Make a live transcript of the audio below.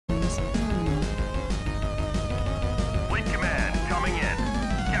Status unknown. Fleet Command, coming in.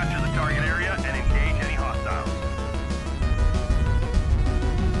 Capture the target area and engage any hostiles.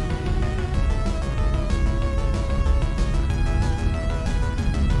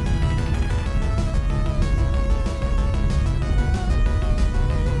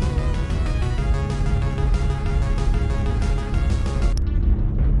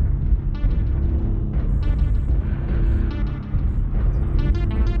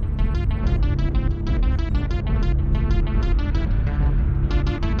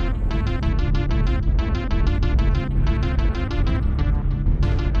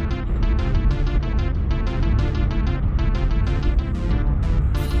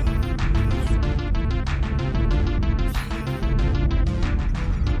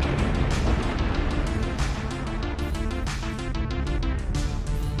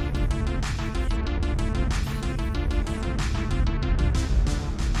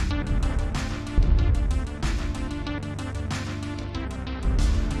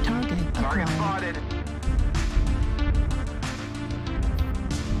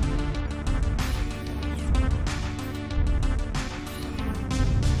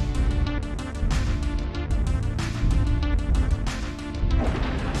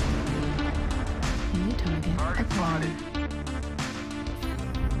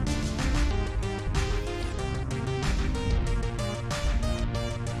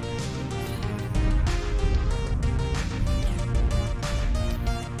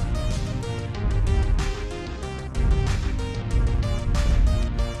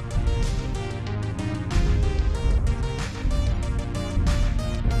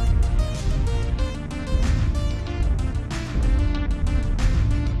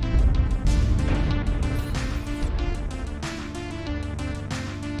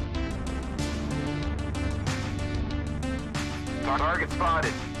 Target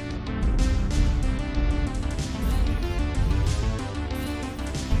spotted.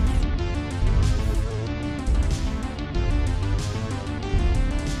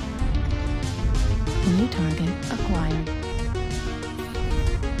 New target acquired. Target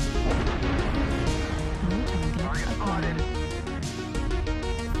spotted. New target acquired. New target acquired.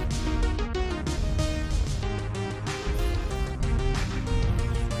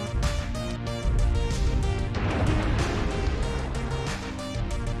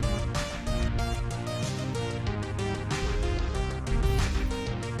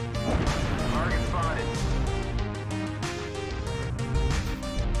 Target spotted.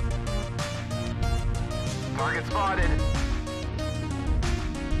 Target spotted.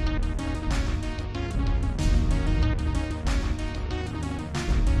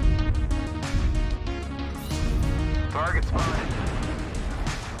 Target spotted.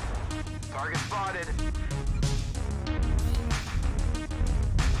 Target spotted.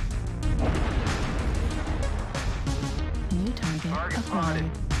 New target Target acquired. spotted.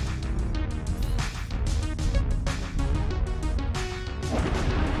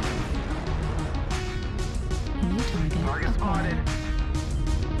 New target Target spotted. acquired.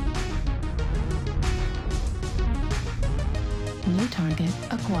 New target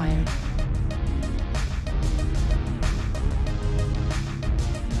acquired.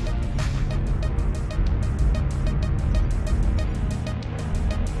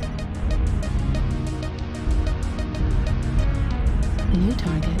 New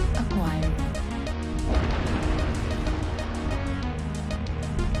target acquired.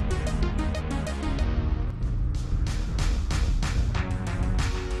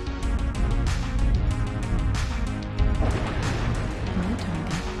 New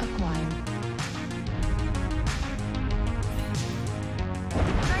target acquired.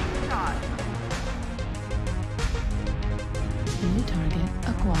 Nice shot. New target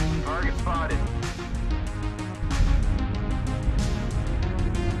acquired. Target spotted.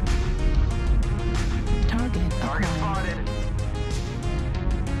 Target Target acquired. spotted.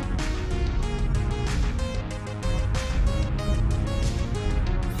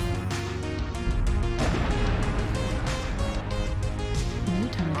 New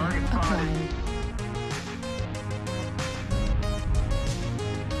Target target spotted. acquired.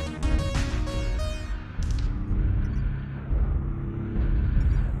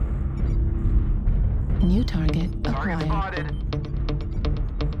 New target Target acquired. spotted.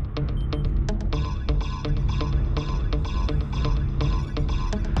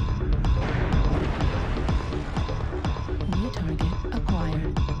 New target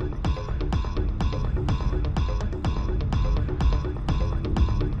acquired.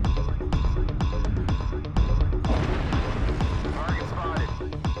 Target spotted.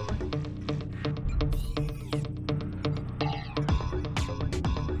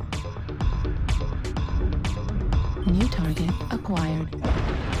 New target acquired.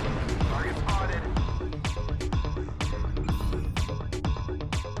 Target spotted.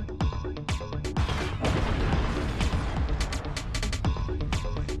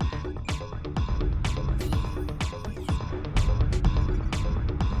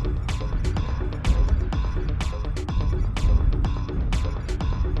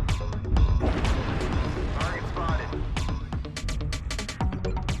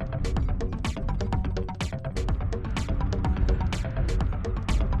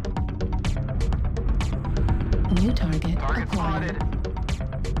 Target spotted. New target Target acquired. spotted.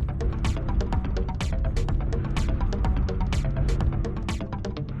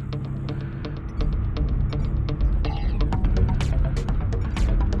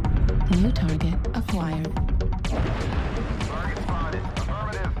 New target acquired. Target spotted.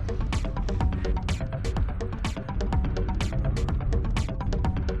 Affirmative.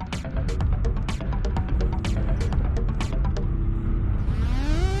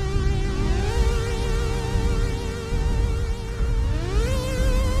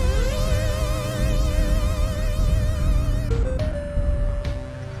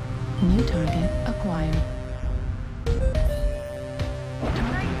 New target acquired.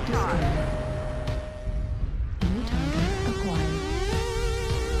 Target destroyed. New target acquired.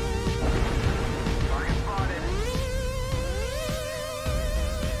 Target spotted.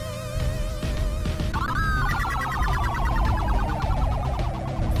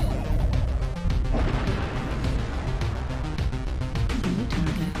 New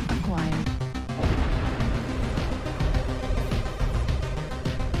target acquired.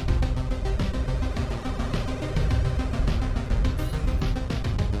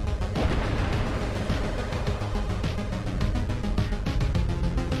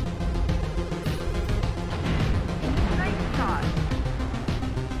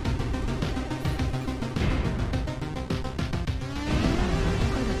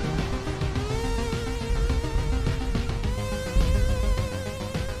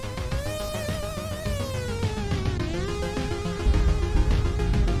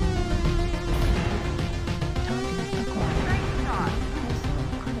 Target acquired.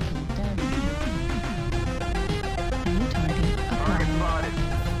 Also critical damage. New target Target acquired.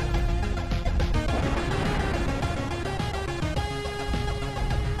 spotted.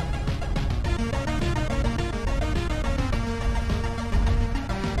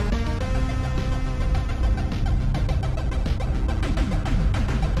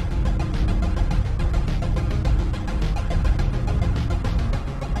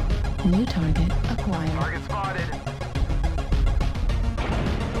 New target acquired. Target spotted.